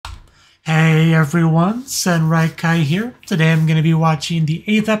Hey everyone, Senraikai here. Today I'm going to be watching the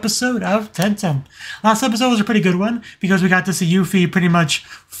 8th episode of Tenten. Last episode was a pretty good one because we got to see Yuffie pretty much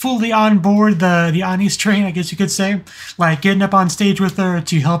fully on board the Ani's train, I guess you could say. Like getting up on stage with her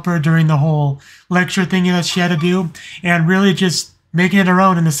to help her during the whole lecture thingy that she had to do, and really just making it her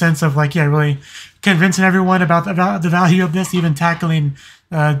own in the sense of like, yeah, really convincing everyone about the value of this, even tackling,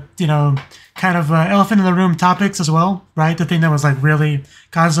 kind of elephant in the room topics as well, right? The thing that was like really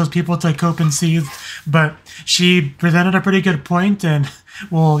caused those people to cope and seethe. But she presented a pretty good point, and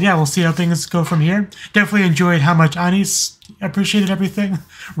we'll see how things go from here. Definitely enjoyed how much Anis appreciated everything,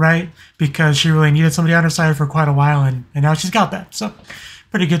 right? Because she really needed somebody on her side for quite a while, and now she's got that. So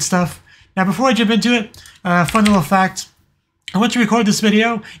pretty good stuff. Now, before I jump into it, fun little fact. I went to record this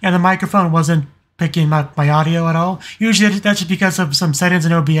video, and the microphone wasn't picking my audio at all. Usually that's just because of some settings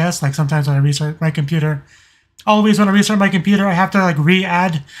in OBS. Like sometimes when I restart my computer, always when I restart my computer, I have to like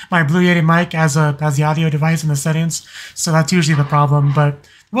re-add my Blue Yeti mic as the audio device in the settings. So that's usually the problem, but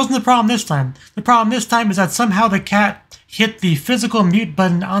it wasn't the problem this time. The problem this time is that somehow the cat hit the physical mute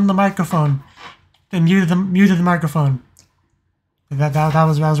button on the microphone and muted the microphone. That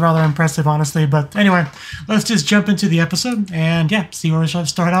was rather impressive, honestly. But anyway, let's just jump into the episode and yeah, see where we shall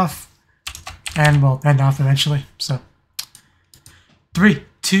start off. And we'll end off eventually. So, 3,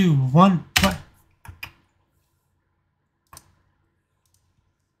 2, 1, play.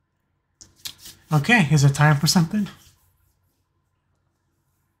 Okay, is it time for something?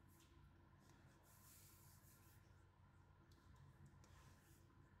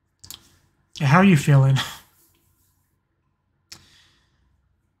 Yeah, how are you feeling?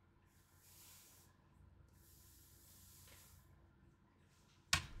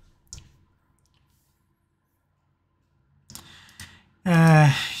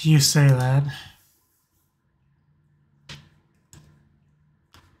 You say that.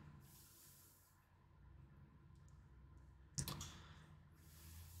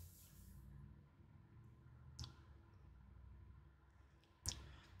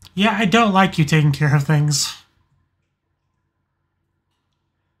 Yeah, I don't like you taking care of things.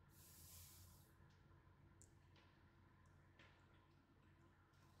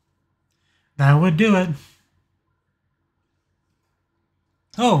 That would do it.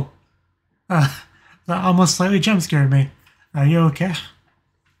 Oh, that almost slightly jump scared me. Are you okay?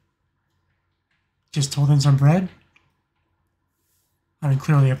 Just holding some bread? I mean,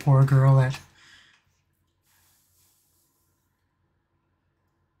 clearly a poor girl that...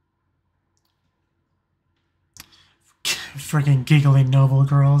 Freaking giggling noble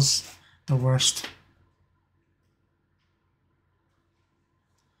girls. The worst.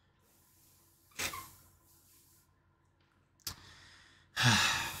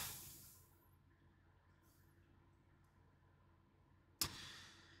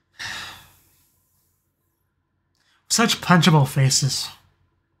 Such punchable faces.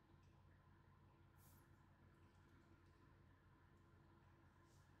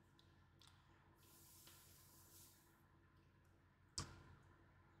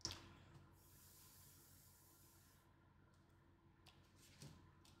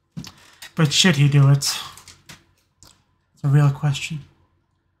 But should he do it? It's a real question.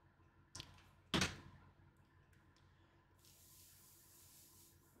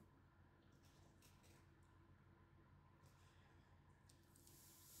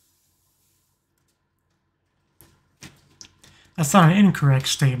 That's not an incorrect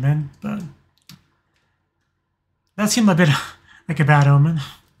statement, but that seemed a bit like a bad omen.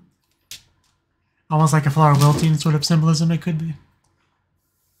 Almost like a flower wilting sort of symbolism it could be.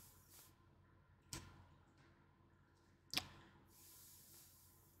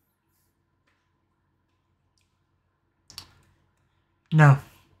 No.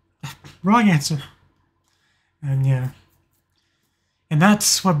 Wrong answer. And yeah. And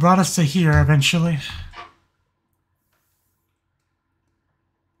that's what brought us to here eventually.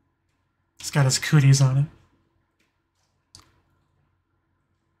 It's got his cooties on it.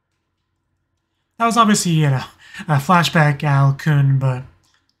 That was obviously, a flashback Al-kun, but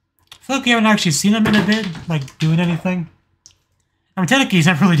I feel like we haven't actually seen him in a bit, like, doing anything. I mean, technically he's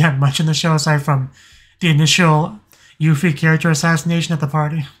not really done much in the show aside from the initial Yuffie character assassination at the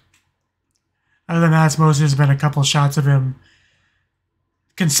party. Other than that, it's mostly just been a couple shots of him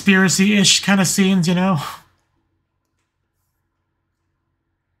conspiracy-ish kind of scenes, you know?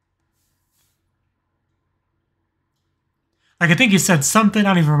 Like, I think he said something, I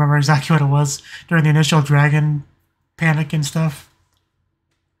don't even remember exactly what it was, during the initial dragon panic and stuff.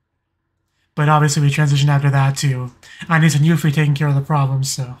 But obviously we transitioned after that to Anis and Yuffie taking care of the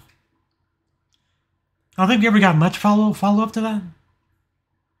problems, so... I don't think we ever got much follow-up to that.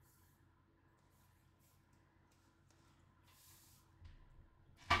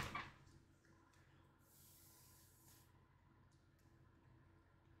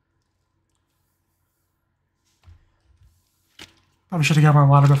 Probably should have got more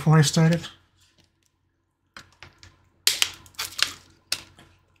water before I started.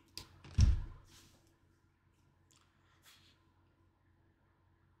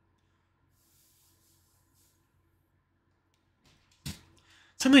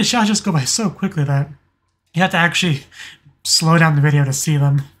 Some of these shots just go by so quickly that you have to actually slow down the video to see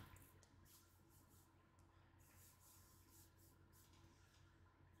them.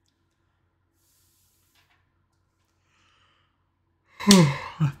 Oh.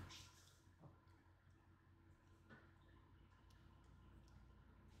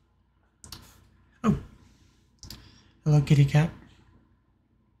 Hello, kitty cat.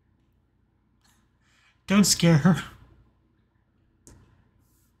 Don't scare her.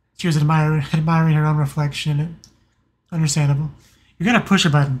 She was admiring her own reflection in it. Understandable. You're gonna push a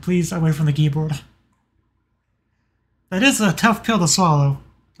button, please, away from the keyboard. That is a tough pill to swallow.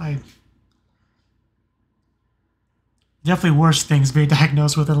 Definitely worse things being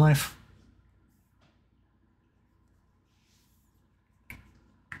diagnosed with in life.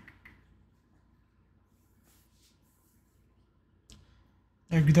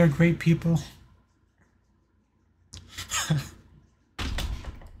 They're great people.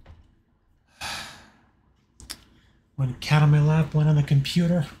 One cat on my lap, one on the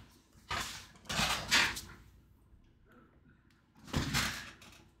computer.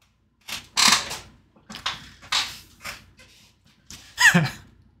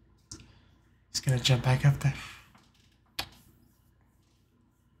 He's gonna jump back up there.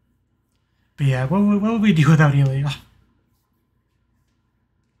 But yeah, what would we do without Elia?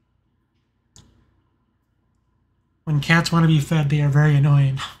 When cats want to be fed, they are very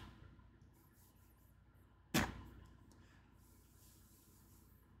annoying.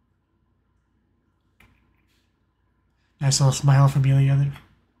 Nice little smile from Elia there.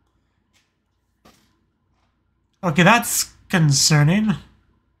 Okay, that's concerning.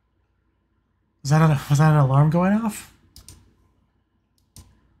 Was that an alarm going off?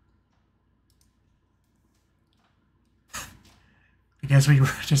 I guess we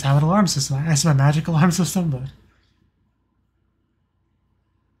just have an alarm system. I have a magic alarm system, but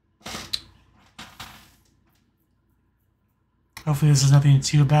hopefully this is nothing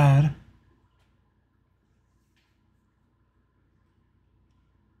too bad.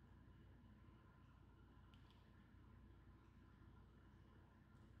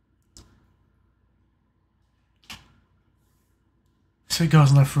 So it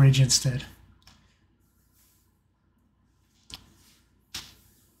goes in the fridge instead.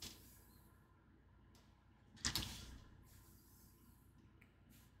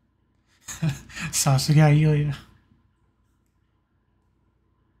 Sasuga Yulia.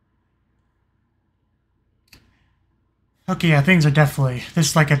 Okay, yeah, things are definitely... This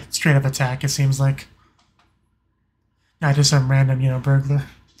is like a straight-up attack, it seems like. Not just some random, burglar.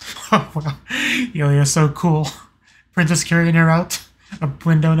 Oh, wow. Yulia's so cool. Princess carrying her out. A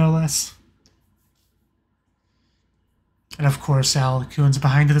window, no less. And of course, Al Kuhn's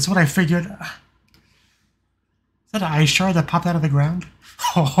behind it. That's what I figured. Is that an ice shard that popped out of the ground?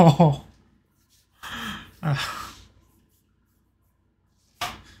 Oh.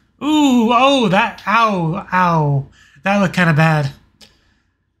 Ooh, oh, that, ow, ow. That looked kind of bad.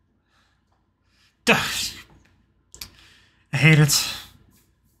 Duh. I hate it.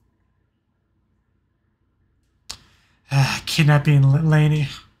 Kidnapping Lainey.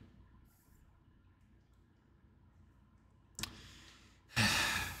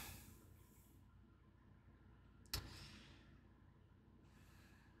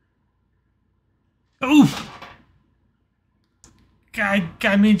 Ooh!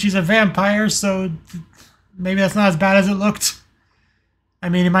 I mean, she's a vampire, so maybe that's not as bad as it looked. I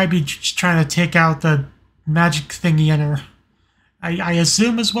mean, it might be trying to take out the magic thingy in her. I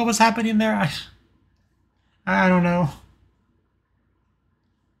assume is what was happening there. I don't know.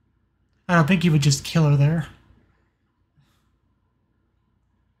 I don't think he would just kill her there.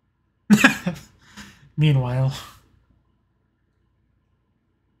 Meanwhile.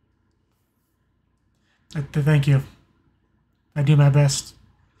 Thank you. I do my best.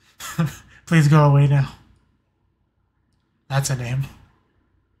 Please go away now. That's a name.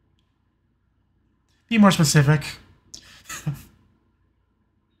 Be more specific.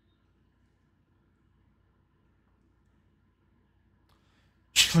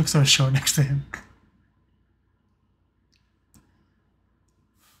 She looks so short next to him.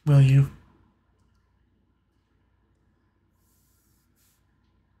 Will you?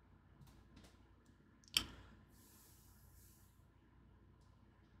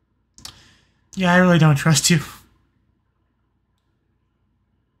 Yeah, I really don't trust you.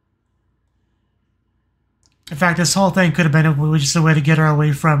 fact, this whole thing could have been just a way to get her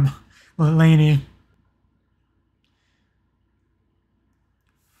away from Lainey.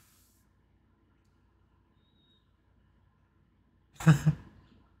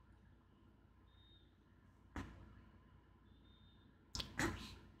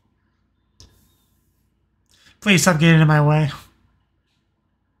 Please stop getting in my way.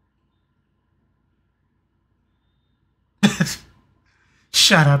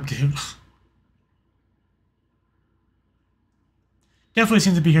 Shut up, dude. Definitely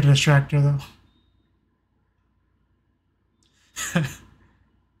seems to be here to distract her, though.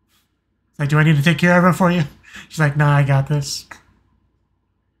 Like, do I need to take care of her for you? She's like, nah, I got this.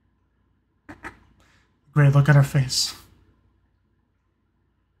 Great look on her face.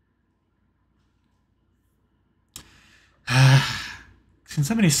 Can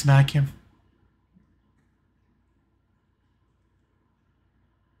somebody smack him?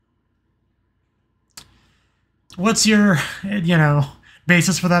 What's your,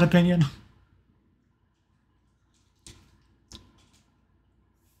 basis for that opinion?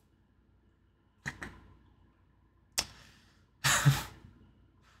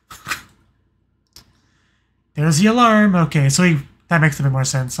 There's the alarm. Okay, so that makes a bit more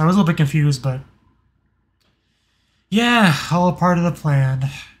sense. I was a little bit confused, but... yeah, all part of the plan.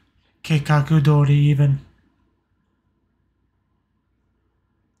 Keikaku Dori, even.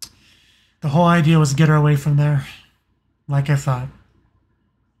 The whole idea was to get her away from there, like I thought.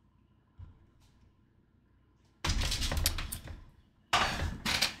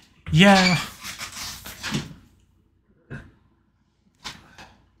 Yeah.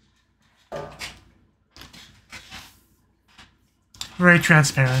 Very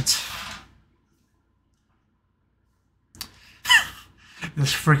transparent.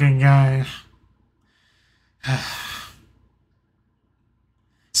 This freaking guy.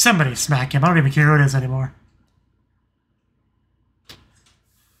 Somebody smack him. I don't even care who it is anymore.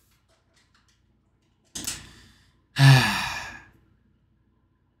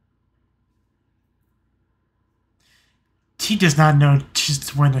 He does not know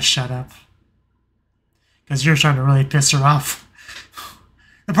just when to shut up. Because you're trying to really piss her off.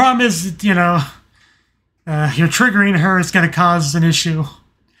 The problem is, you're triggering her is going to cause an issue.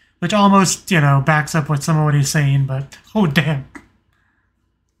 Which almost, backs up what some of what he's saying, but oh damn.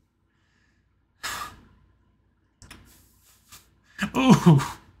 Ooh.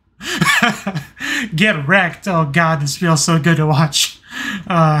 Get wrecked. Oh god, this feels so good to watch.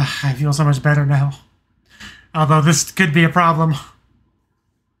 I feel so much better now. Although this could be a problem.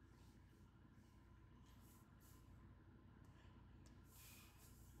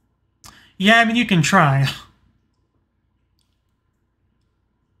 Yeah, I mean, you can try.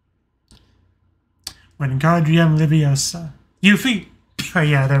 Wingardium Leviosa. Yuffie! Oh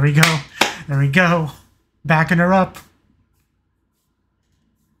yeah, there we go. There we go. Backing her up.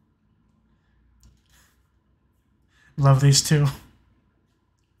 Love these two.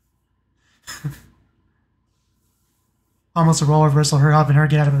 Almost a role reversal, her helping her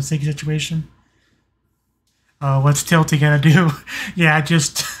get out of a sticky situation. What's Tilty gonna do? Yeah,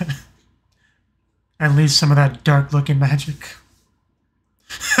 just unleash some of that dark looking magic.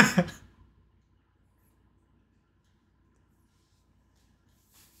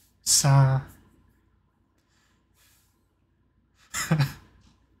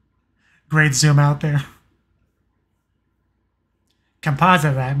 Great zoom out there.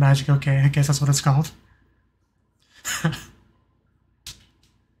 Composite that magic, okay, I guess that's what it's called.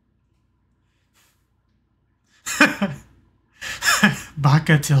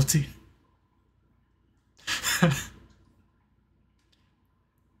 Baka Tilty.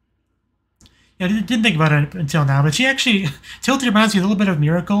 Yeah, I didn't think about it until now, but she actually... Tilty reminds me a little bit of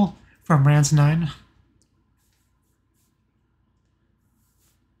Miracle from Rance 9.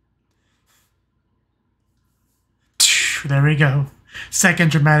 There we go.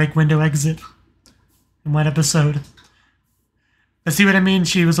 Second dramatic window exit in one episode. But see what I mean?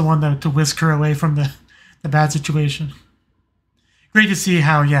 She was the one to whisk her away from the bad situation. Great to see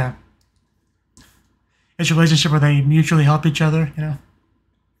how, yeah, it's a relationship where they mutually help each other,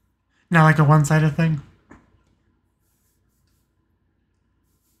 Not like a one-sided thing.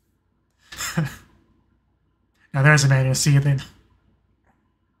 Now there's a man who's seething.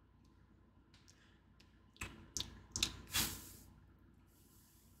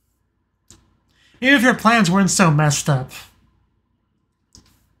 Even if your plans weren't so messed up.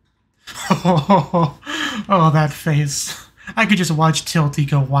 Oh, that face. I could just watch Tilty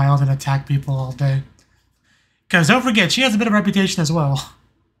go wild and attack people all day. Because don't forget, she has a bit of a reputation as well.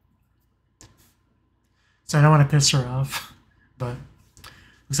 So I don't want to piss her off. But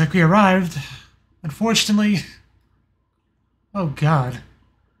looks like we arrived. Unfortunately... Oh, God.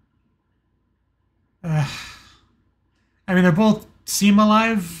 I mean, they're both seem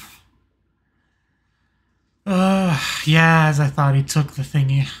alive. Yeah, as I thought, he took the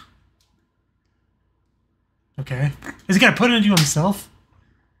thingy. Okay. Is he gonna put it into himself?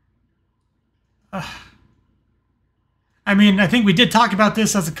 I mean, I think we did talk about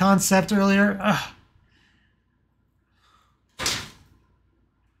this as a concept earlier.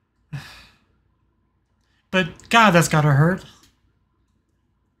 But, God, that's gotta hurt.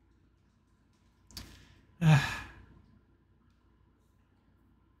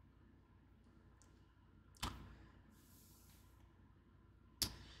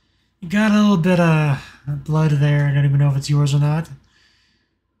 You got a little bit of blood there. I don't even know if it's yours or not.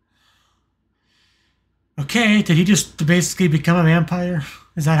 Okay, did he just basically become a vampire?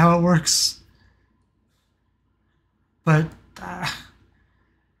 Is that how it works? But,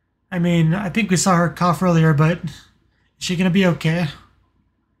 I mean, I think we saw her cough earlier, but is she gonna be okay?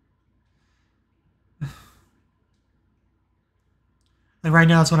 Like, right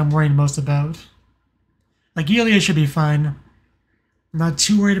now, that's what I'm worrying most about. Like, Yulia should be fine. I'm not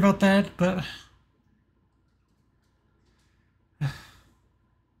too worried about that, but...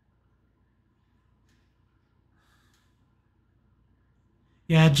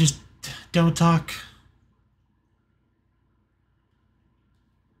 Yeah, just don't talk.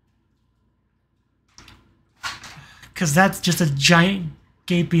 Because that's just a giant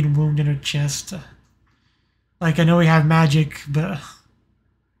gaping wound in her chest. Like, I know we have magic, but...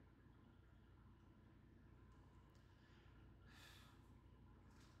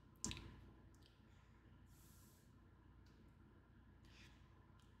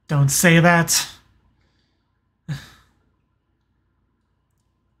 Don't say that.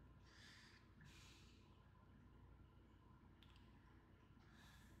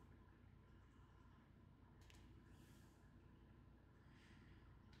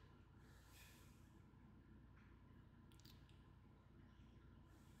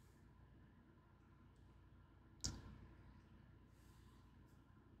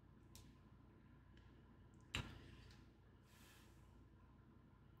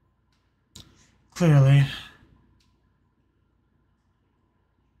 Clearly.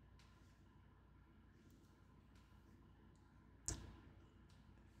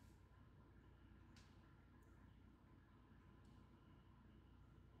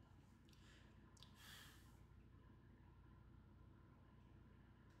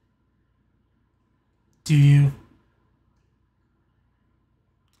 Do you?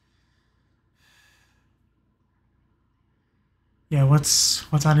 Yeah, what's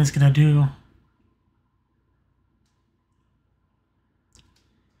Annie's gonna do?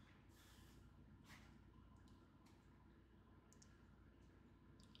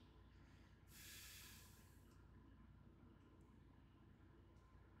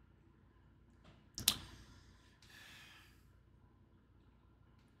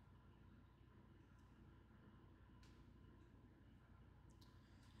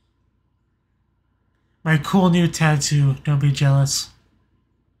 My cool new tattoo, don't be jealous.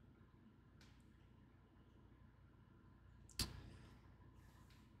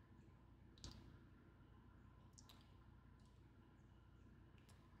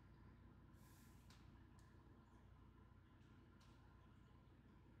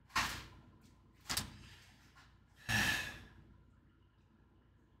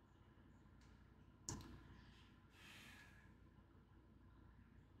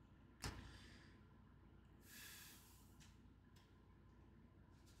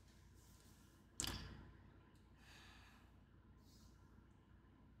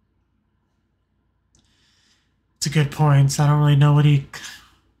 It's a good point. I don't really know what he...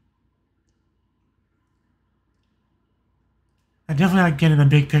 I'm definitely not getting the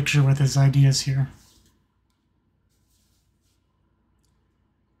big picture with his ideas here.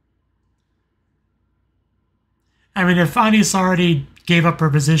 I mean, if Anis already gave up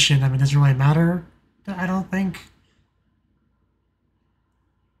her position, I mean, does it really matter? I don't think.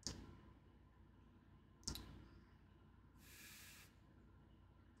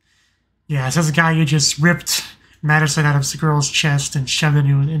 Yeah, it says a guy who just ripped Madison out of the girl's chest and shoved it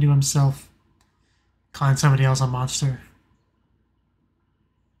into himself, calling somebody else a monster.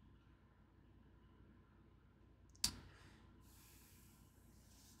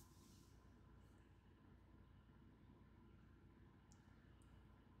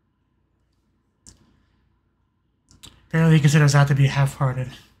 Apparently he considers that to be half-hearted.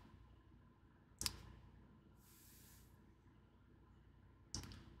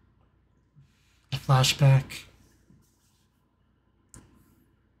 A flashback.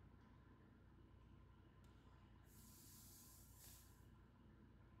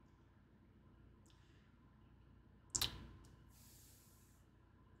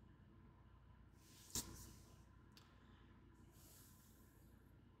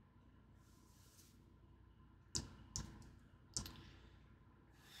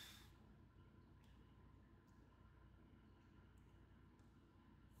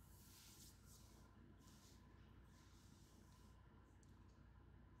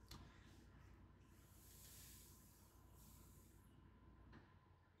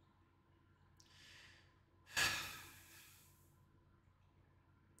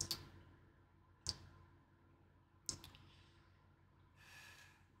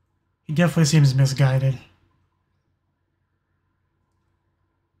 He definitely seems misguided.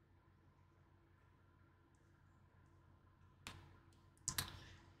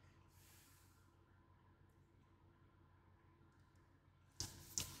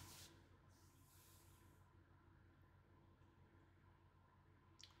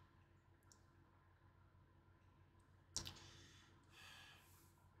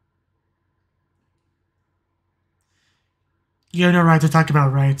 You have no right to talk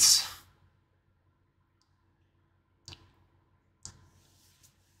about rights.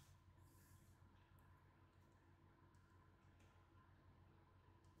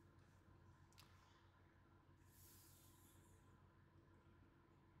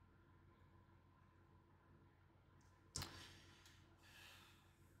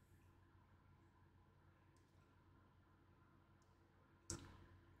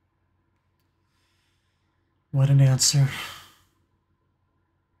 What an answer.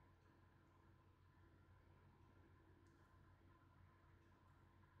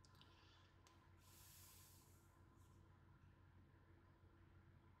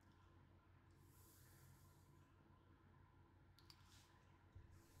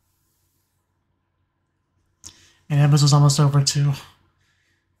 And Ellis was almost over too.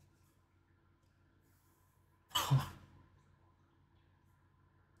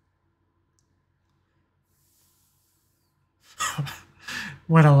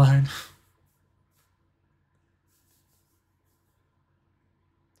 What a line.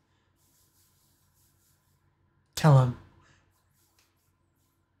 Tell him.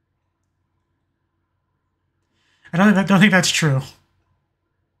 I don't think that's true.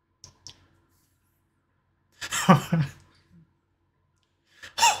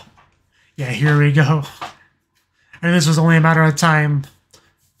 Yeah, here we go. And this was only a matter of time.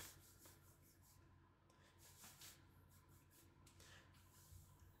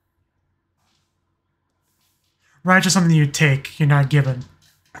 Right, just something you take, you're not given.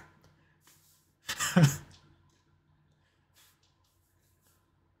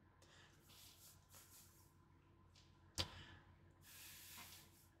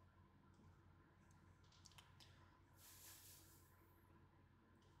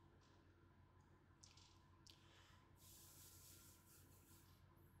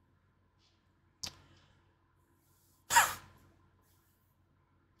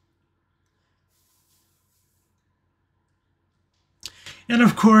 And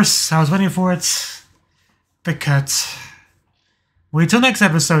of course, I was waiting for it. The cut. Wait till next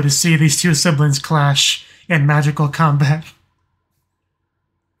episode to see these two siblings clash in magical combat.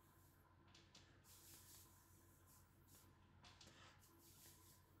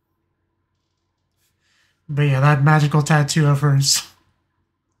 But yeah, that magical tattoo of hers.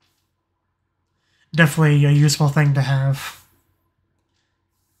 Definitely a useful thing to have.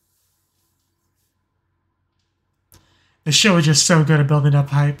 The show is just so good at building up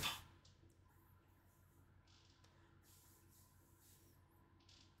hype.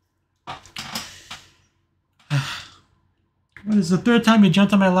 What is the third time you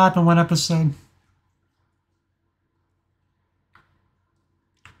jumped on my lap in one episode?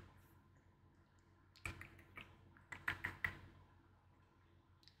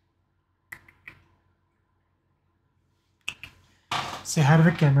 Say hi to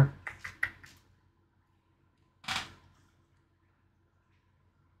the camera.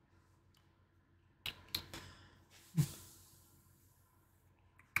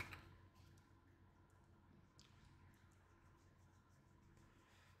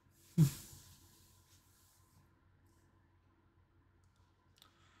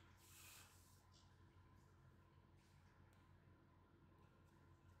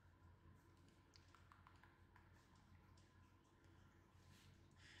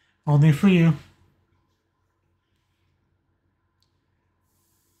 Only for you.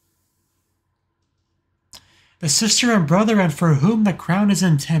 The sister and brother, and for whom the crown is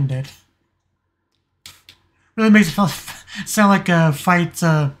intended. Really makes it sound like a fight,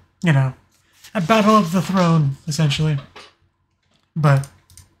 you know, a battle of the throne, essentially. But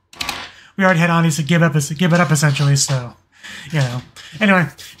we already had Ani to give it up, essentially, so, you know. Anyway,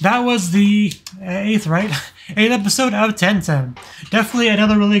 that was the 8th, right? 8th episode of Tensei. Definitely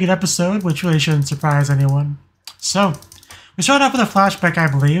another really good episode, which really shouldn't surprise anyone. So, we started off with a flashback,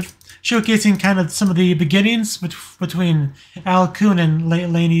 I believe, showcasing kind of some of the beginnings between Al-kun and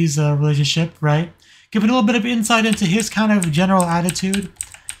Lainey's relationship, right? Giving a little bit of insight into his kind of general attitude,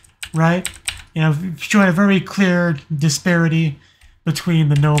 right? You know, showing a very clear disparity between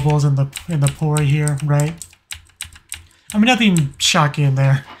the nobles and the poor here, right? I mean, nothing shocking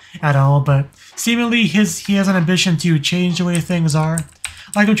there at all, but seemingly he has an ambition to change the way things are.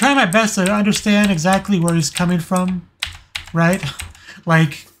 Like, I'm trying my best to understand exactly where he's coming from, right?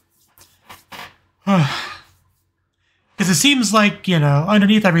 Like, because it seems like, you know,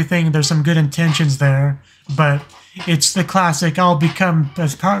 underneath everything, there's some good intentions there, but it's the classic, I'll become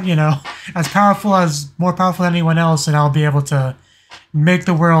as powerful more powerful than anyone else, and I'll be able to make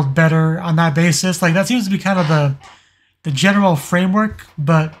the world better on that basis. Like, that seems to be kind of the general framework,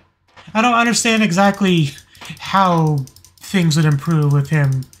 but I don't understand exactly how things would improve with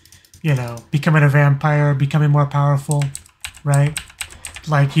him, you know, becoming a vampire, becoming more powerful, right?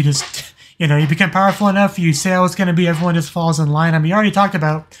 Like, you just, you know, you become powerful enough, you say how it's going to be, everyone just falls in line. I mean, you already talked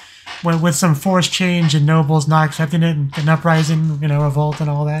about with some forced change and nobles not accepting it, and an uprising, you know, revolt and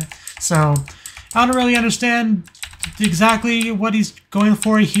all that. So, I don't really understand exactly what he's going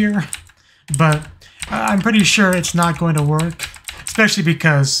for here, but I'm pretty sure it's not going to work, especially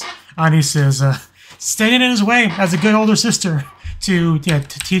because Anis is standing in his way as a good older sister to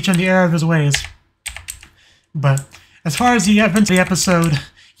teach him the error of his ways. But as far as the events of the episode,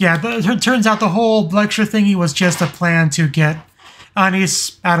 yeah, but it turns out the whole lecture thingy was just a plan to get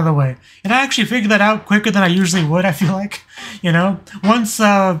Anis out of the way. And I actually figured that out quicker than I usually would, I feel like. You know, once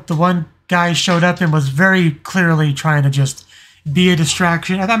the one guy showed up and was very clearly trying to just be a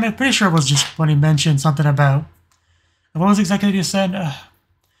distraction. I'm pretty sure it was just when he mentioned something about, what was exactly he said?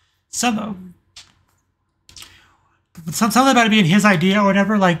 Something about it being his idea or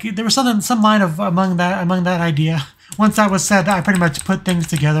whatever. Like, there was some line of among that idea. Once that was said, I pretty much put things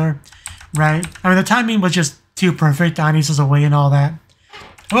together, right? I mean, the timing was just too perfect. Anis was away and all that.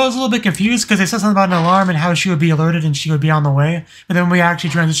 Well, I was a little bit confused because they said something about an alarm and how she would be alerted and she would be on the way. But then when we actually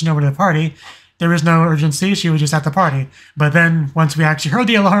transitioned over to the party, there was no urgency. She was just at the party. But then once we actually heard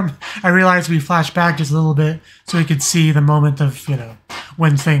the alarm, I realized we flashed back just a little bit so we could see the moment of, you know,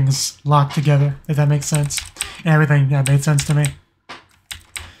 when things locked together, if that makes sense. And everything that made sense to me.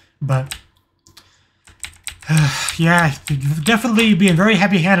 But yeah, definitely being very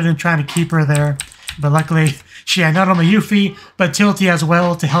heavy-handed in trying to keep her there. But luckily, she had not only Yuffie, but Tilty as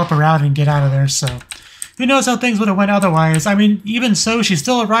well to help her out and get out of there. So who knows how things would have went otherwise. I mean, even so, she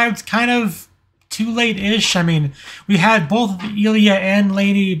still arrived kind of too late-ish. I mean, we had both Ilya and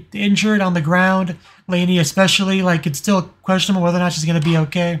Lainey injured on the ground. Lainey especially, like, it's still questionable whether or not she's going to be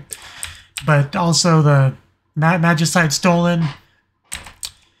okay. But also the Magicite stolen.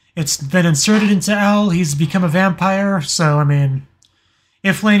 It's been inserted into L. He's become a vampire. So, I mean,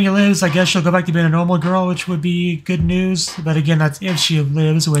 if Lainey lives, I guess she'll go back to being a normal girl, which would be good news. But again, that's if she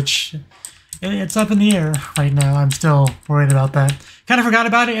lives, which it's up in the air right now. I'm still worried about that. Kind of forgot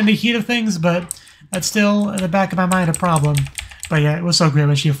about it in the heat of things, but that's still in the back of my mind a problem. But yeah, it was so great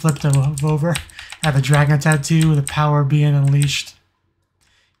when she flipped him over. Had the dragon tattoo, the power being unleashed.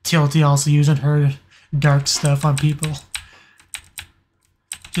 Tilty also using her dark stuff on people.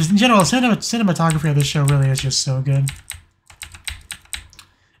 Just in general, cinematography of this show really is just so good.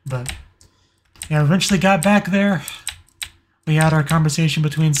 But yeah, eventually got back there. We had our conversation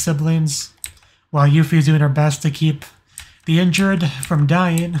between siblings while Yuffie's doing her best to keep the injured from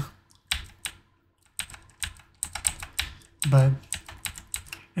dying.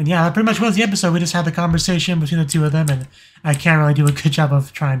 And yeah, that pretty much was the episode. We just had the conversation between the two of them, and I can't really do a good job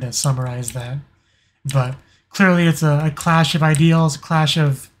of trying to summarize that. But clearly it's a clash of ideals, a clash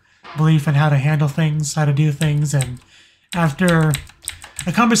of belief in how to handle things, how to do things, and after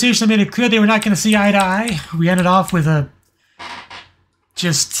a conversation that made it clear they were not going to see eye to eye, we ended off with a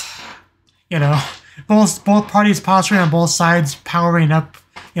just, you know, both parties posturing on both sides, powering up,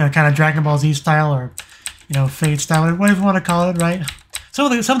 you know, kind of Dragon Ball Z style or, you know, Fate style, whatever you want to call it, right?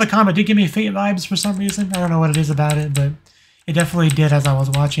 Some of the comment did give me Fate vibes for some reason. I don't know what it is about it, but it definitely did as I was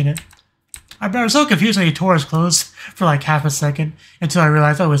watching it. I was so confused when he tore his clothes for like half a second until I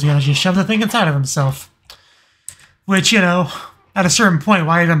realized, oh, he's going to just shove the thing inside of himself. Which, you know, at a certain point,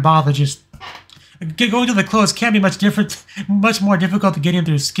 why even bother? Just going to the clothes can't be much more difficult to get in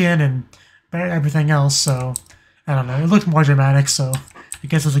through skin and everything else. So I don't know. It looked more dramatic, so I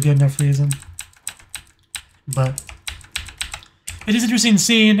guess it's a good enough reason. But it is interesting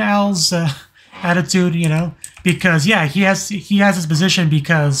seeing Al's attitude, you know, because yeah, he has his position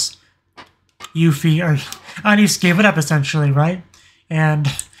because Yuffie or Anis gave it up essentially, right? And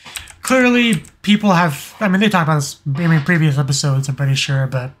clearly people have, I mean, they talked about this in previous episodes, I'm pretty sure,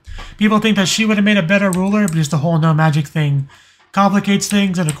 but people think that she would have made a better ruler, but just the whole no magic thing complicates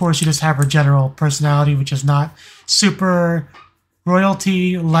things, and of course you just have her general personality, which is not super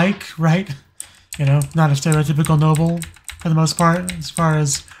royalty-like, right? You know, not a stereotypical noble for the most part, as far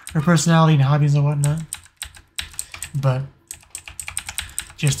as her personality and hobbies and whatnot. But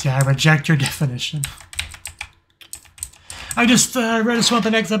just, yeah, I reject your definition. I just want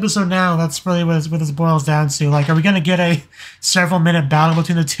the next episode now. That's really what this boils down to. Like, are we gonna get a several-minute battle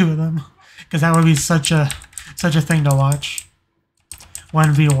between the two of them? Because that would be such a thing to watch.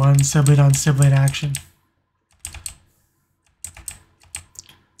 1v1, sibling on sibling action.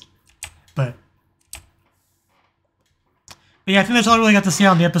 But yeah, I think that's all I really got to see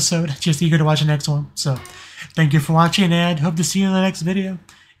on the episode. Just eager to watch the next one. So, thank you for watching, and hope to see you in the next video.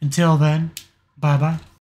 Until then, bye-bye.